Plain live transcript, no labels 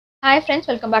Hi friends,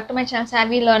 welcome back to my channel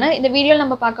Savvy Learner. In the video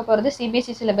நம்ம பார்க்க போறது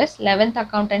cbse syllabus 11th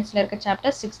accountancy ல இருக்க chapter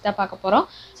 6 தான் பார்க்க போறோம்.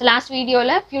 So last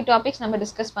videoல few topics நம்ம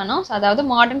டிஸ்கஸ் பண்ணோம். So அதாவது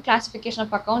modern classification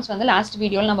of accounts வந்து last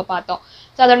videoல நம்ம பார்த்தோம்.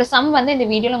 So அதோட sum வந்து இந்த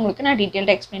வீடியோல உங்களுக்கு நான்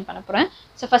டீடைலா எக்ஸ்பிளைன் பண்ண போறேன்.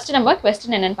 So first நம்ம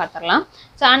question என்னன்னு பார்த்தறலாம்.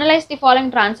 So analyze the following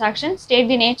transactions, state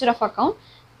the nature of account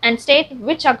and state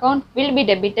which account will be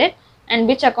debited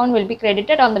and which account will be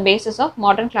credited on the basis of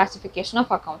modern classification of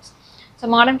accounts. So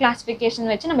modern classification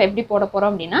வச்சு நம்ம எப்படி போட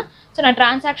போறோம் அப்படினா so நான்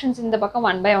transactions இந்த பக்கம்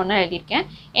 1 by 1 எழுதிருக்கேன்.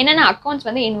 என்னென்ன accounts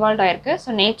வந்து இன்வால்வ் ஆயிருக்கு. So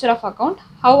nature of account,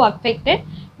 how affected,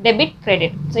 debit,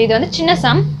 credit. So இது வந்து சின்ன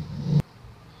sum.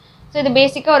 So இது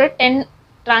பேசிக்கா ஒரு 10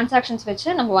 transactions வச்சு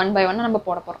நம்ம 1 by 1 நம்ம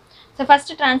போட போறோம். So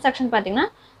first transaction பாத்தீங்கன்னா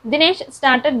Dinesh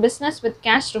started business with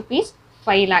cash rupees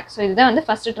 5 lakh. So இதுதான் வந்து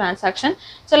first transaction.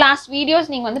 So last videos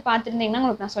நீங்க வந்து பார்த்திருந்தீங்கன்னா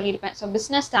உங்களுக்கு நான் சொல்லிருப்பேன். So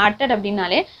business started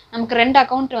அப்படினாலே நமக்கு ரெண்டு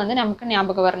அக்கவுண்ட் வந்து நமக்கு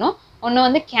ஞாபகம் வரணும். ஒன்னு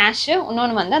வந்து cash,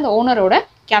 இன்னொன்னு வந்து அந்த ஓனரோட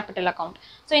capital account.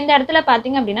 So இந்த இடத்துல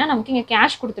பாத்தீங்க அப்படினா நமக்கு இங்க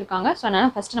cash கொடுத்திருக்காங்க. So அதனால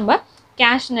first நம்ம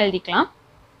cash ன்னு எழுதிக்கலாம்.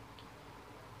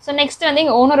 So next வந்து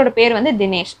இங்க ஓனரோட பேர் வந்து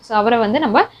Dinesh. So அவரை வந்து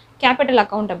நம்ம capital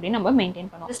account அப்படி நம்ம மெயின்टेन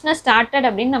பண்ணுவோம். Business started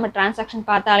அப்படினு நம்ம transaction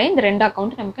பார்த்தாலே இந்த ரெண்டு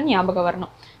அக்கவுண்ட் நமக்கு ஞாபகம்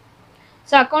வரணும்.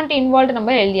 So account involved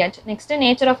நம்ம எழுதியாச்சு. Next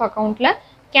nature of accountல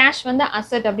cash வந்து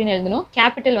asset அப்படினு எழுதணும்.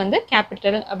 Capital வந்து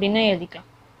capital அப்படினு எழுதிக்கலாம்.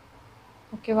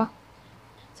 ஓகேவா?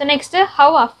 So next how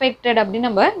affected அப்படினு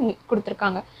நம்ம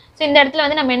கொடுத்திருக்காங்க. So இந்த இடத்துல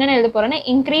வந்து நம்ம என்ன எழுத போறோம்னா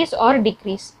increase or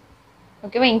decrease.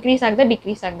 ஓகேவா? increase ஆகுதா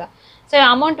decrease ஆகுதா? So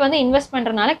amount வந்து இன்வெஸ்ட்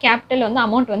பண்றனால capital வந்து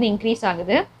amount வந்து increase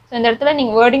ஆகுது. So இந்த இடத்துல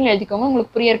நீங்க wording எழுதிக்கோங்க.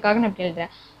 உங்களுக்கு புரியறதுக்காக நான் இப்படி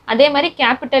எழுதுறேன். அதே மாதிரி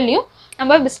capitalலயும்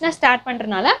நம்ம business start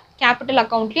பண்றனால capital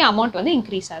accountலயும் amount வந்து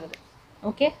increase ஆகுது.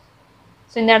 Okay,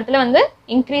 so இந்த இடத்துல வந்து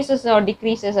increases or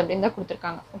decreases அப்படினு தான்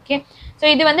கொடுத்திருக்காங்க. Okay, so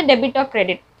இது வந்து debit or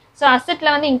credit. So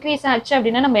assetல வந்து increase ஆச்சு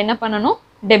அப்படினா நம்ம என்ன பண்ணனும்?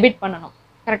 Debit பண்ணனும்.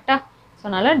 கரெக்ட்டா? So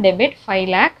அதனால debit 5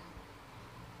 lakh.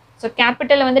 So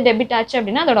capital வந்து debit ஆச்சு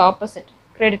அப்படினா அதோட opposite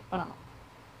credit பண்ணனும்.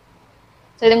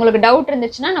 So இது உங்களுக்கு டவுட்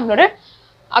இருந்துச்சுனா நம்மளோட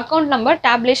account number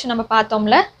tabulation நம்ம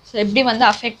பார்த்தோம்ல. So எப்படி வந்து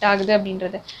affect ஆகுது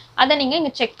அப்படின்றது அத நீங்க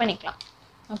இங்க செக் பண்ணிக்கலாம்.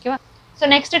 ஓகேவா? So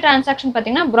next transaction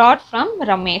பாத்தீங்கன்னா brought from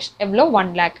Ramesh எவ்வளோ 1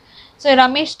 lakh. So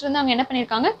Ramesh இருந்து அவங்க என்ன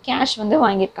பண்ணிருக்காங்க? cash வந்து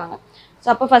வாங்கிருக்காங்க. So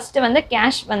அப்ப first வந்து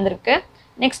cash வந்திருக்கு.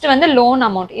 Next வந்து loan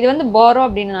amount. இது வந்து borrow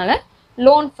அப்படினால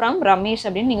loan from Ramesh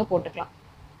அப்படினு நீங்க போட்டுக்கலாம்.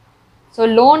 So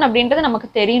loan அப்படின்றது நமக்கு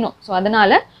தெரியணும். So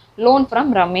அதனால loan from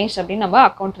Ramesh அப்படினு நம்ம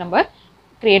account number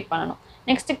create பண்ணனும்.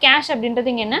 Next cash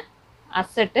அப்படின்றது இங்க என்ன?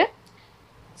 asset.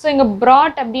 So இங்க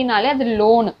brought அப்படினாலே அது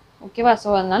loan. ஓகேவா?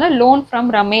 So அதனால loan from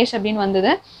Ramesh அப்படினு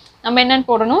வந்தது. நம்ம என்னன்னு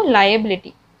போடணும்? liability.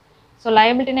 So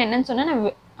liability னா என்னன்னு சொன்னா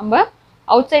நம்ம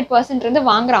outside person இருந்து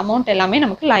வாங்குற amount எல்லாமே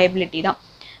நமக்கு liability தான்.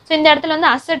 So இந்த இடத்துல வந்து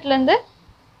assetல இருந்து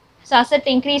so asset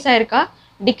increase ஆயிருக்கா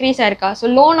decrease ஆயிருக்கா? So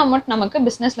loan amount நமக்கு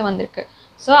businessல வந்திருக்கு.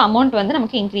 So amount வந்து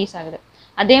நமக்கு increase ஆகுது.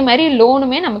 அதே மாதிரி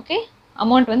loanமே நமக்கு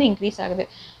amount வந்து increase ஆகுது.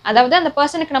 அதாவது அந்த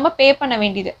personக்கு நம்ம pay பண்ண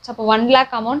வேண்டியது. So அப்ப 1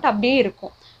 lakh amount அப்படியே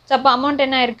இருக்கும். So அப்ப amount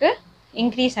என்ன ஆயிருக்கு?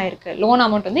 increase ஆயிருக்கு. loan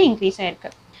amount வந்து increase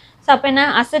ஆயிருக்கு. So அப்ப என்ன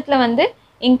assetல வந்து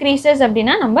increases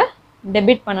அப்படினா நம்ம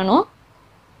debit பண்ணனும்.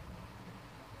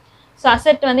 So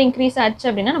asset வந்து increase ஆச்சு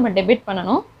அப்படினா நம்ம debit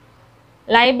பண்ணனும்.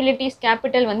 Liabilities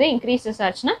capital வந்து increases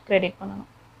ஆச்சுனா credit பண்ணனும்.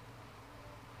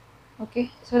 Okay,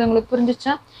 so இது உங்களுக்கு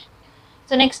புரிஞ்சுச்சா?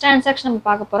 So next transaction நம்ம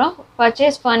பார்க்க போறோம்.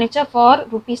 Purchase furniture for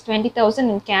rupees 20,000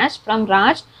 in cash from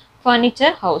Raj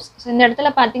Furniture House. So இந்த இடத்துல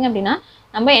பாத்தீங்க அப்படினா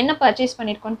நம்ம என்ன purchase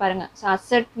பண்ணிருக்கோம் பாருங்க. So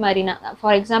asset மாதிரினா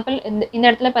for example இந்த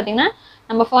இடத்துல பாத்தீங்கன்னா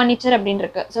நம்ம furniture அப்படினு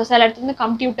இருக்கு. So சில இடத்துல இருந்து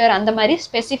கம்ப்யூட்டர் அந்த மாதிரி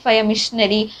ஸ்பெசிஃபை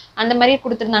மிஷினரி அந்த மாதிரி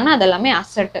கொடுத்திருந்தாங்கன்னா அதெல்லாம்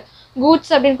asset. goods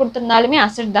அப்படினு கொடுத்திருந்தாலுமே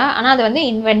asset தான். ஆனா அது வந்து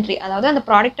inventory. அதாவது அந்த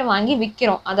ப்ராடக்ட்ட வாங்கி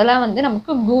விக்கிறோம். அதெல்லாம் வந்து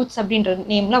நமக்கு goods அப்படின்ற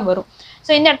நேம்ல வரும்.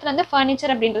 So இந்த இடத்துல வந்து furniture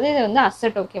அப்படின்றது இது வந்து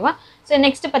asset. ஓகேவா? So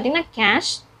next பாத்தீங்கன்னா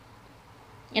cash.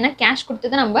 ஏன்னா cash கொடுத்து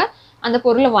தான் நம்ம அந்த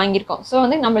பொருளை வாங்கியிருக்கோம். ஸோ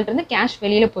வந்து நம்மள்ட்ட இருந்து கேஷ்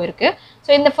வெளியில போயிருக்கு. ஸோ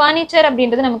இந்த ஃபர்னிச்சர்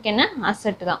அப்படின்றது நமக்கு என்ன?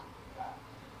 அசெட் தான்.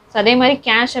 ஸோ அதே மாதிரி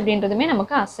கேஷ் அப்படின்றதுமே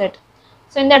நமக்கு அசெட்.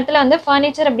 ஸோ இந்த இடத்துல வந்து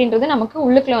ஃபர்னிச்சர் அப்படின்றது நமக்கு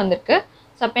உள்ளுக்குள்ள வந்திருக்கு.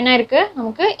 ஸோ அப்போ என்ன இருக்கு?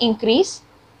 நமக்கு இன்க்ரீஸ்.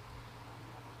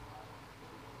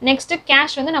 நெக்ஸ்ட்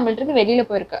கேஷ் வந்து நம்மள்ட்ட இருந்து வெளியில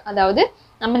போயிருக்கு. அதாவது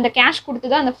நம்ம இந்த கேஷ்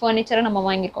கொடுத்து தான் அந்த ஃபர்னிச்சரை நம்ம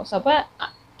வாங்கியிருக்கோம். ஸோ அப்போ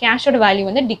கேஷோட வேல்யூ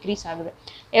வந்து டிக்ரீஸ் ஆகுது.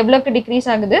 எவ்வளோக்கு டிக்ரீஸ்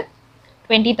ஆகுது?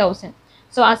 20,000.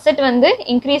 ஸோ அசெட் வந்து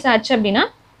இன்க்ரீஸ் ஆச்சு அப்படின்னா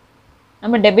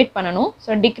நம்ம டெபிட் பண்ணனும்.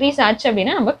 சோ டிக்ரீஸ் ஆச்சு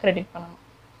அப்படினா நம்ம கிரெடிட் பண்ணனும்.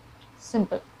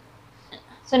 சிம்பிள்.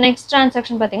 சோ நெக்ஸ்ட்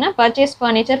டிரான்சாக்ஷன் பாத்தீங்கன்னா purchase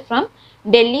furniture from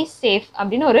Delhi Safe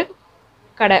அப்படின ஒரு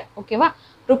கடை. ஓகேவா?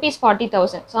 rupees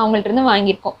 40,000. சோ அவங்கள்ட்ட இருந்து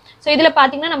வாங்கியிருக்கோம். சோ இதுல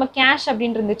பாத்தீங்கன்னா நம்ம கேஷ்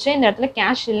அப்படினு இருந்துச்சு. இந்த இடத்துல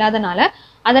கேஷ் இல்லாதனால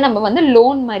அத நம்ம வந்து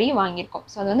லோன் மாதிரி வாங்கியிருக்கோம்.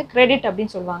 சோ அது வந்து கிரெடிட்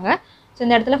அப்படினு சொல்வாங்க. சோ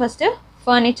இந்த இடத்துல ஃபர்ஸ்ட்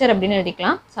furniture அப்படினு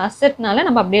எழுதிக்கலாம். சோ அசெட்னால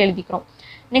நம்ம அப்படியே எழுதிக்கிறோம்.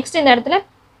 நெக்ஸ்ட் இந்த இடத்துல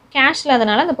கேஷில்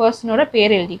அதனால் அந்த பர்சனோட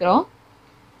பேர் எழுதிக்கிறோம்.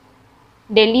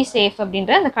 டெல்லி சேஃப்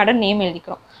அப்படின்ற அந்த கடை நேம்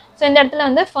எழுதிக்கிறோம். ஸோ இந்த இடத்துல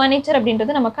வந்து ஃபர்னிச்சர்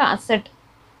அப்படின்றது நமக்கு அசெட்.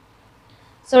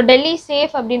 ஸோ டெல்லி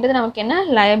சேஃப் அப்படின்றது நமக்கு என்ன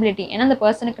லயபிலிட்டி, ஏன்னா அந்த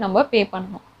பர்சனுக்கு நம்ம பே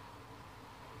பண்ணணும்.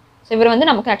 ஸோ இவர் வந்து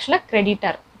நமக்கு ஆக்சுவலாக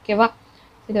கிரெடிட்டார். ஓகேவா,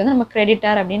 இது வந்து நம்ம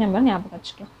கிரெடிட்டார் அப்படின்னு நம்ம ஞாபகம்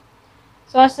வச்சுக்கலாம்.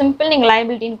 ஸோ சிம்பிள் நீங்கள்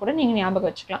லயபிலிட்டின்னு கூட நீங்கள் ஞாபகம்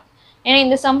வச்சுக்கலாம். ஏன்னா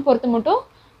இந்த சம் பொறுத்து மட்டும்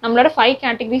நம்மளோட 5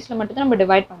 கேட்டகரிஸில் மட்டும் தான் நம்ம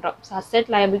டிவைட் பண்ணுறோம். So asset,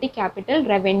 liability, capital,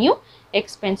 revenue,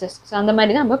 expenses. So அந்த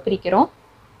மாதிரி தான் நம்ம பிரிக்கிறோம்.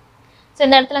 ஸோ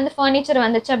இந்த இடத்துல வந்து ஃபர்னிச்சர்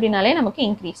வந்துச்சு அப்படின்னாலே நமக்கு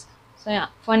இன்க்ரீஸ். ஸோ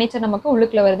ஃபர்னிச்சர் நமக்கு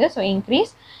உள்ளுக்குள்ள வருது, ஸோ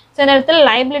இன்க்ரீஸ். ஸோ இந்த இடத்துல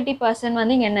லைபிலிட்டி பர்சன்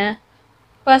வந்து இங்கே என்ன,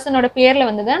 பர்சனோட பேரில்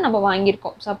வந்து தான் நம்ம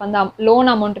வாங்கியிருக்கோம். ஸோ அப்போ அந்த லோன்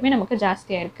அமௌண்ட்டுமே நமக்கு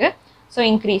ஜாஸ்தியாக இருக்குது. ஸோ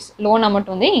இன்க்ரீஸ், லோன் அமௌண்ட்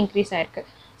வந்து இன்க்ரீஸ் ஆகிருக்கு.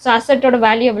 ஸோ அசெட்டோட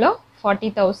வேல்யூ எவ்வளோ,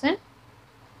 40,000.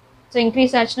 ஸோ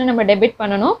இன்க்ரீஸ் ஆச்சுன்னா நம்ம டெபிட்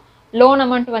பண்ணணும். லோன்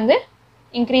அமௌண்ட் வந்து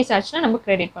இன்க்ரீஸ் ஆச்சுன்னா நம்ம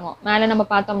கிரெடிட் பண்ணுவோம். மேலே நம்ம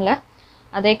பார்த்தோம்ல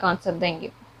அதே கான்செப்ட் தான்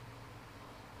இங்கேயும்.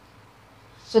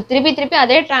 ஸோ திருப்பி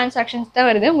அதே டிரான்சாக்ஷன்ஸ் தான்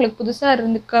வருது. உங்களுக்கு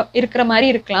புதுசாக இருக்கிற மாதிரி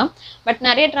இருக்கலாம், பட்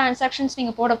நிறைய டிரான்சாக்ஷன்ஸ்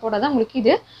நீங்கள் போட தான் உங்களுக்கு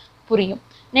இது புரியும்.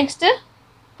 Next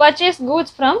purchase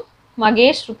goods from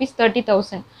Mahesh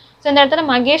 ₹30,000. So இந்த இடத்துல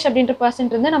மகேஷ் அப்படின்ற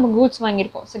பர்சன்ட் இருந்து நம்ம கூட்ஸ்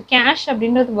வாங்கியிருக்கோம். ஸோ கேஷ்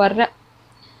அப்படின்றது வர்ற,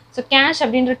 ஸோ கேஷ்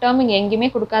அப்படின்ற டேர்ம் இங்கே எங்கேயுமே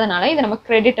கொடுக்காதனால இதை நம்ம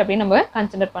கிரெடிட் அப்படின்னு நம்ம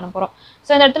கன்சிடர் பண்ண போகிறோம். ஸோ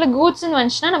இந்த இடத்துல கூட்ஸ்ன்னு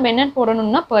வந்துச்சுன்னா நம்ம என்னென்னு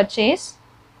போடணும்னா பர்ச்சேஸ்.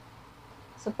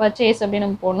 ஸோ பர்ச்சேஸ் அப்படின்னு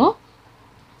நம்ம போடணும்.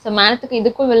 ஸோ மேலத்துக்கு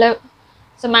இதுக்கும்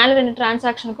ஸோ மேலே 2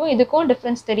 டிரான்சாக்ஷனுக்கும் இதுக்கும்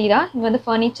டிஃப்ரென்ஸ் தெரியுதா? இங்கே வந்து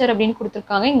ஃபர்னிச்சர் அப்படின்னு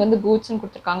கொடுத்துருக்காங்க, இங்கே வந்து கூட்ஸ்ன்னு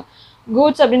கொடுத்துருக்காங்க.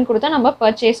 கூட்ஸ் அப்படின்னு கொடுத்தா நம்ம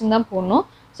பர்ச்சேஸ்ன்னு தான் போடணும்.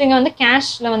 ஸோ இங்கே வந்து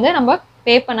கேஷில் வந்து நம்ம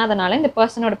பே பண்ணாதனால இந்த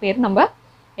பர்சனோட பேர் நம்ம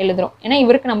எழுதுகிறோம். ஏன்னா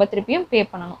இவருக்கு நம்ம திருப்பியும் பே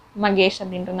பண்ணணும், மகேஷ்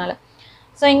அப்படின்றனால.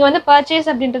 ஸோ இங்கே வந்து பர்ச்சேஸ்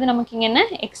அப்படின்றது நமக்கு இங்கே என்ன,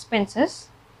 எக்ஸ்பென்சஸ்.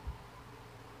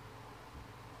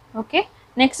 ஓகே,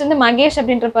 நெக்ஸ்ட் வந்து மகேஷ்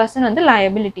அப்படின்ற பர்சன் வந்து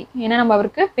லயபிலிட்டி, ஏன்னா நம்ம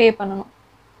அவருக்கு பே பண்ணணும்.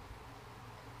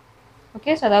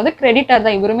 ஓகே, ஸோ அதாவது கிரெடிட்டார்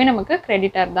தான், இவருமே நமக்கு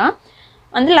கிரெடிட்டார் தான்,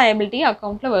 வந்து லயபிலிட்டி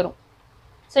அக்கௌண்ட்டில் வரும்.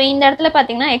 ஸோ இந்த இடத்துல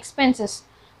பார்த்தீங்கன்னா எக்ஸ்பென்சஸ்.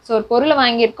 ஸோ ஒரு பொருளை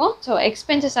வாங்கியிருக்கோம், ஸோ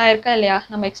எக்ஸ்பென்சஸ் ஆகிருக்கா இல்லையா,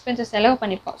 நம்ம எக்ஸ்பென்சஸ் செலவு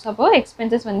பண்ணியிருக்கோம். ஸோ அப்போது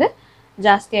எக்ஸ்பென்சஸ் வந்து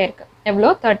ஜாஸ்தியாக இருக்குது.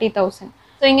 எவ்வளோ, 30,000.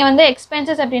 ஸோ இங்கே வந்து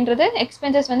எக்ஸ்பென்சஸ் அப்படின்றது,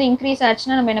 எக்ஸ்பென்சஸ் வந்து இன்க்ரீஸ்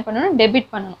ஆச்சுன்னா நம்ம என்ன பண்ணணும்,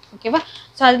 டெபிட் பண்ணணும். ஓகேவா,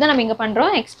 ஸோ அதுதான் நம்ம இங்கே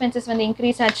பண்ணுறோம். எக்ஸ்பென்சஸ் வந்து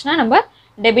இன்க்ரீஸ் ஆச்சுன்னா நம்ம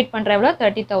டெபிட் பண்ணுற எவ்வளோ,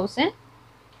 30,000.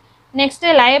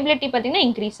 நெக்ஸ்ட்டு லயபிலிட்டி பார்த்திங்கன்னா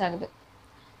இன்க்ரீஸ் ஆகுது.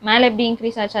 மேலே எப்படி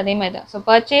இன்க்ரீஸ் ஆச்சு அதே மாதிரி தான். ஸோ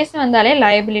பர்ச்சேஸ் வந்தாலே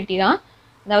லயபிலிட்டி தான்,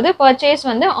 அதாவது பர்ச்சேஸ்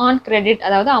வந்து ஆன் கிரெடிட்,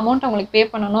 அதாவது அமௌண்ட் அவங்களுக்கு பே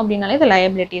பண்ணணும் அப்படின்னாலே இது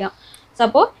லயபிலிட்டி தான். ஸோ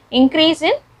அப்போது இன்க்ரீஸ்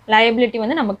இன் லயபிலிட்டி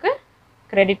வந்து நமக்கு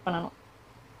கிரெடிட் பண்ணணும்.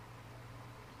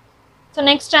 ஸோ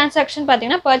நெக்ஸ்ட் டிரான்சாக்ஷன்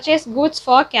பார்த்தீங்கன்னா purchase goods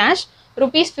for cash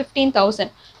 ₹15,000.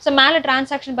 So மேலே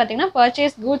டிரான்சாக்ஷன் பார்த்தீங்கன்னா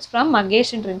பர்ச்சேஸ் கூட்ஸ் ஃப்ரம்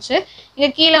மகேஷ்ன்னு இருந்துச்சு. இங்கே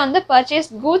கீழே வந்து purchase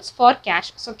goods for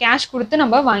cash. So cash கொடுத்து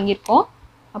நம்ம வாங்கியிருக்கோம்.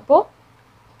 அப்போது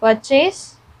பர்ச்சேஸ்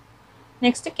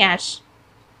நெக்ஸ்ட்டு கேஷ்.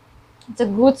 ஸோ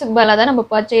கூட்ஸுக்கு பதிலாக தான் நம்ம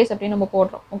பர்ச்சேஸ் அப்படின்னு நம்ம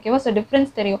போடுறோம். ஓகேவா, ஸோ டிஃப்ரென்ஸ்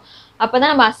தெரியும். அப்போ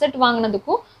தான் நம்ம அசெட்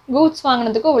வாங்கினதுக்கும் கூட்ஸ்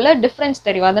வாங்கினதுக்கும் உள்ள டிஃப்ரென்ஸ்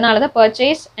தெரியும். அதனால தான்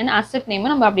பர்ச்சேஸ் அண்ட் அசெட் நேமை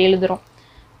நம்ம அப்படி எழுதுகிறோம்.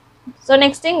 ஸோ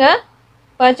நெக்ஸ்ட் இங்கே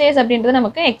பர்ச்சேஸ் அப்படின்றது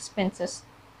நமக்கு எக்ஸ்பென்சஸ்.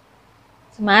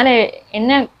 ஸோ மேலே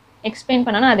என்ன எக்ஸ்பிளைன்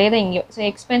பண்ணாலும் அதே தான் இங்கேயும். ஸோ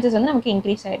எக்ஸ்பென்சஸ் வந்து நமக்கு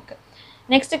இன்க்ரீஸ் ஆகிருக்கு.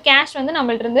 நெக்ஸ்ட்டு கேஷ் வந்து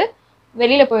நம்மள்ட்ட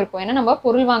வெளியில் போயிருக்கோம். ஏன்னா நம்ம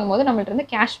பொருள் வாங்கும்போது நம்மள்ட்ட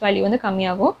கேஷ் வேல்யூ வந்து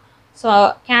கம்மியாகும். So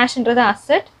கேஷ்ன்றது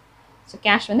asset. ஸோ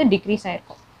கேஷ் வந்து டிக்ரீஸ்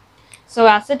ஆகிருக்கும். ஸோ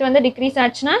அசெட் வந்து டிக்ரீஸ்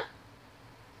ஆச்சுன்னா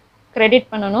கிரெடிட்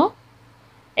பண்ணணும்.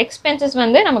 எக்ஸ்பென்சஸ்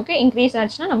வந்து நமக்கு இன்க்ரீஸ்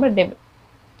ஆச்சுன்னா நம்ம டெபிட்,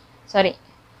 சாரி,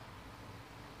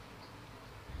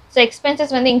 ஸோ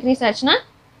எக்ஸ்பென்சஸ் வந்து இன்க்ரீஸ்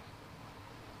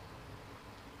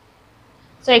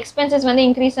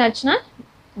ஆச்சுன்னா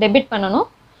டெபிட் பண்ணணும்.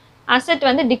 அசெட்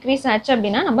வந்து டிக்ரீஸ் ஆச்சு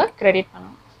அப்படின்னா நம்ம கிரெடிட்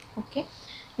பண்ணணும். ஓகே,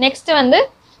 நெக்ஸ்ட்டு வந்து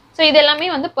ஸோ இது எல்லாமே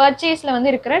வந்து பர்ச்சேஸில் வந்து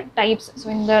இருக்கிற டைப்ஸ். ஸோ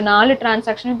இந்த 4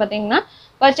 டிரான்சாக்ஷன் பார்த்தீங்கன்னா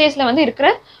பர்ச்சேஸில் வந்து இருக்கிற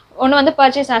ஒன்று வந்து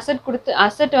பர்ச்சேஸ்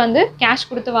அசெட் வந்து கேஷ்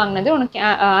கொடுத்து வாங்கினது, ஒன்று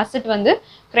அசெட் வந்து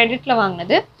கிரெடிட்டில்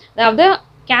வாங்கினது, அதாவது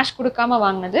கேஷ் கொடுக்காம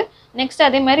வாங்கினது. நெக்ஸ்ட்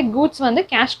அதே மாதிரி கூட்ஸ் வந்து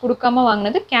கேஷ் கொடுக்காம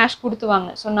வாங்கினது, கேஷ் கொடுத்து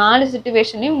வாங்கினது. ஸோ 4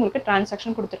 சிச்சுவேஷன்லேயும் உங்களுக்கு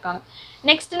டிரான்சாக்ஷன் கொடுத்துருக்காங்க.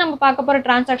 நெக்ஸ்ட் நம்ம பார்க்க போகிற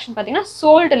டிரான்சாக்ஷன் பார்த்தீங்கன்னா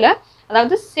சோல்டில்,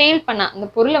 அதாவது சேல் பண்ண அந்த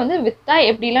பொருளை வந்து விற்றா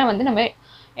எப்படிலாம் வந்து நம்ம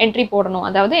என்ட்ரி போடணும்,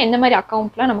 அதாவது எந்த மாதிரி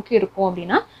அக்கௌண்ட்லாம் நமக்கு இருக்கும்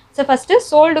அப்படின்னா. So first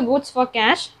sold goods for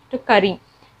cash to Karim.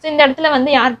 So இந்த இடத்துல வந்து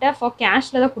யார்கிட்ட ஃபார்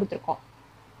கேஷில் தான் கொடுத்துருக்கோம்.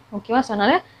 ஓகேவா, ஸோ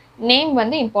அதனால் நேம்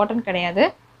வந்து இம்பார்ட்டன்ட் கிடையாது.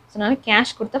 ஸோ அதனால்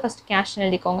கேஷ் கொடுத்தா ஃபஸ்ட்டு கேஷ்னு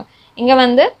எழுதிக்கோங்க. இங்கே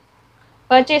வந்து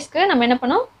பர்ச்சேஸ்க்கு நம்ம என்ன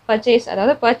பண்ணோம், பர்ச்சேஸ்,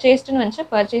 அதாவது பர்ச்சேஸ்டுன்னு வந்துச்சு,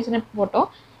 பர்ச்சேஸ்ன்னு போட்டோம்.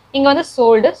 இங்கே வந்து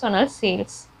சோல்டு, ஸோ அதனால்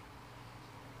சேல்ஸ்.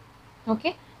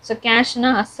 ஓகே, ஸோ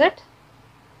கேஷ்னா அசெட்,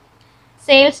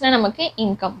 சேல்ஸ்னால் நமக்கு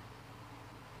இன்கம்.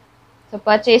 ஸோ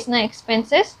பர்ச்சேஸ்னால்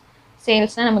எக்ஸ்பென்சஸ்,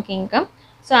 சேல்ஸ்னால் நமக்கு இன்கம்.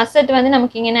 ஸோ அசெட் வந்து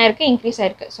நமக்கு இங்கே என்ன இருக்குது, இன்க்ரீஸ்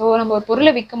ஆகிருக்கு. ஸோ நம்ம ஒரு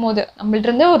பொருளை விற்கும் போது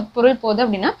நம்மள்ட்ட ஒரு பொருள் போகுது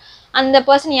அப்படின்னா அந்த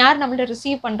பர்சன் யார் நம்மள்ட்ட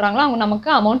ரிசீவ் பண்ணுறாங்களோ அவங்க நமக்கு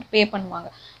அமௌண்ட் பே பண்ணுவாங்க.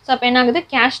 ஸோ அப்போ என்ன ஆகுது,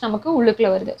 கேஷ் நமக்கு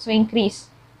உள்ளுக்குள்ளே வருது. So increase.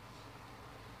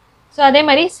 ஸோ அதே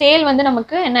மாதிரி சேல் வந்து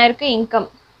நமக்கு என்ன இருக்குது, income.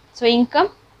 So income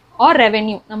R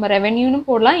revenue, நம்ம ரெவென்யூன்னு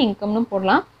போடலாம், இன்கம்னு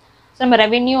போடலாம். ஸோ நம்ம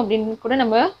ரெவென்யூ அப்படின்னு கூட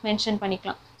நம்ம மென்ஷன்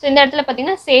பண்ணிக்கலாம். ஸோ இந்த இடத்துல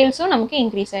பார்த்தீங்கன்னா சேல்ஸும் நமக்கு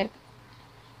இன்க்ரீஸ் ஆயிருக்கு.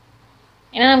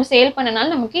 ஏன்னா நம்ம சேல் பண்ணனால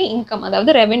நமக்கு இன்கம்,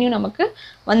 அதாவது ரெவென்யூ நமக்கு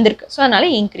வந்திருக்கு. ஸோ அதனால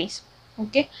இன்க்ரீஸ்.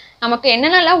 ஓகே, நமக்கு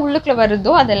என்னென்னலாம் உள்ளுக்குள்ளே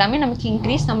வருதோ அது எல்லாமே நமக்கு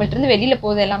இன்க்ரீஸ், நம்மள்ட்ட இருந்து வெளியில்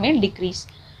போகுது எல்லாமே டிக்ரீஸ்.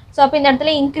 ஸோ அப்போ இந்த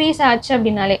இடத்துல இன்க்ரீஸ் ஆச்சு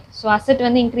அப்படின்னாலே, ஸோ அசெட்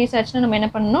வந்து இன்க்ரீஸ் ஆச்சுன்னா நம்ம என்ன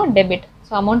பண்ணணும், டெபிட்.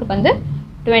 ஸோ அமௌண்ட் வந்து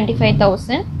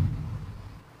 25,000.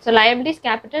 So liabilities,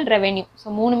 capital, revenue, so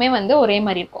மூணுமே வந்து ஒரே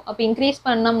மாதிரி இருக்கும். அப்போ இன்க்ரீஸ்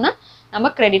பண்ணோம்னா நம்ம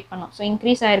கிரெடிட் பண்ணோம். ஸோ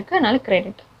இன்க்ரீஸ் ஆயிருக்கு, அதனால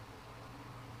credit.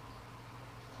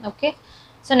 Okay,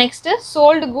 so next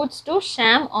sold goods to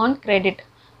Sham on credit.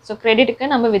 So கிரெடிட்டுக்கு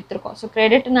நம்ம விற்றுருக்கோம். ஸோ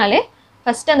கிரெடிட்னாலே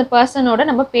ஃபஸ்ட்டு அந்த பர்சனோட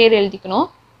நம்ம பேர் எழுதிக்கணும்.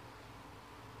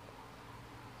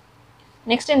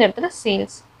 நெக்ஸ்ட் இந்த இடத்துல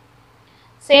சேல்ஸ்.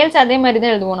 சேல்ஸ் அதே மாதிரி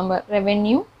தான் எழுதுவோம் நம்ம,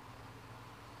 ரெவென்யூ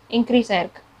இன்க்ரீஸ்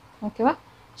ஆயிருக்கு. ஓகேவா,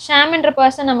 ஷாம்ன்ற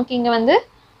பர்சன் நமக்கு இங்கே வந்து,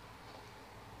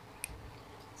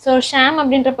 ஸோ ஷாம்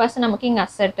அப்படின்ற பர்சன் நமக்கு இங்கே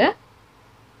அசெட்டு.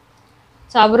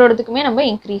 ஸோ அவரோடதுக்குமே நம்ம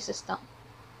இன்க்ரீசஸ் தான்.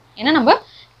 ஏன்னா நம்ம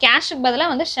கேஷுக்கு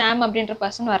பதிலாக வந்து ஷாம் அப்படின்ற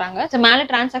பர்சன் வராங்க. ஸோ மேலே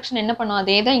டிரான்சாக்ஷன் என்ன பண்ணோம்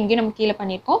அதே தான் இங்கேயும் நம்ம கீழே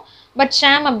பண்ணியிருக்கோம். பட்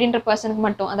ஷாம் அப்படின்ற பர்சனுக்கு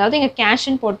மட்டும், அதாவது இங்கே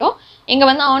கேஷ்ன்னு போட்டோம், இங்கே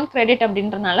வந்து ஆன் கிரெடிட்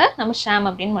அப்படின்றனால நம்ம ஷாம்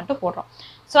அப்படின்னு மட்டும் போடுறோம்.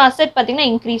 ஸோ அசெட் பார்த்தீங்கன்னா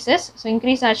இன்க்ரீசஸ். ஸோ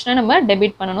இன்க்ரீஸ் ஆச்சுன்னா நம்ம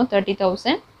டெபிட் பண்ணணும்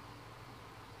 30,000.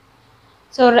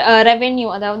 ஸோ ரெவென்யூ,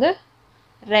 அதாவது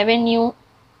revenue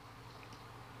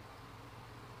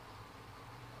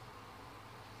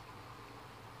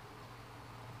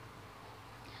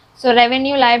so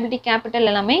revenue, liability, capital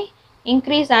எல்லாமே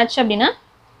இன்க்ரீஸ் ஆச்சு அப்படின்னா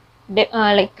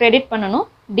லைக் கிரெடிட் பண்ணணும்,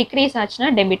 டிக்ரீஸ் ஆச்சுன்னா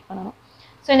டெபிட் பண்ணணும்.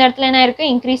 ஸோ இந்த இடத்துல என்ன இருக்குது,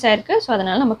 இன்க்ரீஸ் ஆயிருக்கு. ஸோ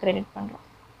அதனால் நம்ம கிரெடிட் பண்ணுறோம்.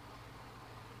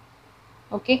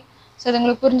 ஓகே, ஸோ அது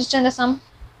உங்களுக்கு புரிஞ்சிச்சு அந்த சம்.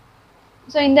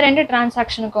 ஸோ இந்த ரெண்டு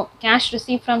டிரான்சாக்ஷனுக்கும் cash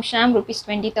receive from Sham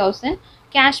 ₹20,000,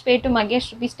 cash pay to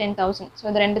Mahesh ₹10,000. So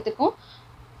இது ரெண்டுத்துக்கும்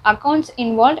accounts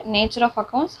involve, nature of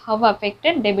accounts, have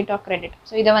affected, debit or credit.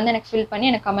 So இதை வந்து எனக்கு ஃபில் பண்ணி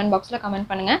எனக்கு கமெண்ட் பாக்ஸில் கமெண்ட்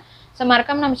பண்ணுங்கள். ஸோ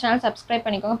மறக்காம நம்ம சேனல் சப்ஸ்கிரைப்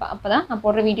பண்ணிக்கோங்க, அப்போ தான் நான்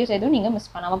போடுற வீடியோஸ் எதுவும் நீங்கள் மிஸ்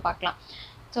பண்ணாமல் பார்க்கலாம்.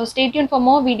 So stay tune for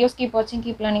more videos. Keep வாட்சிங்,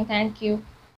 கீப் லேர்னிங். தேங்க்யூ.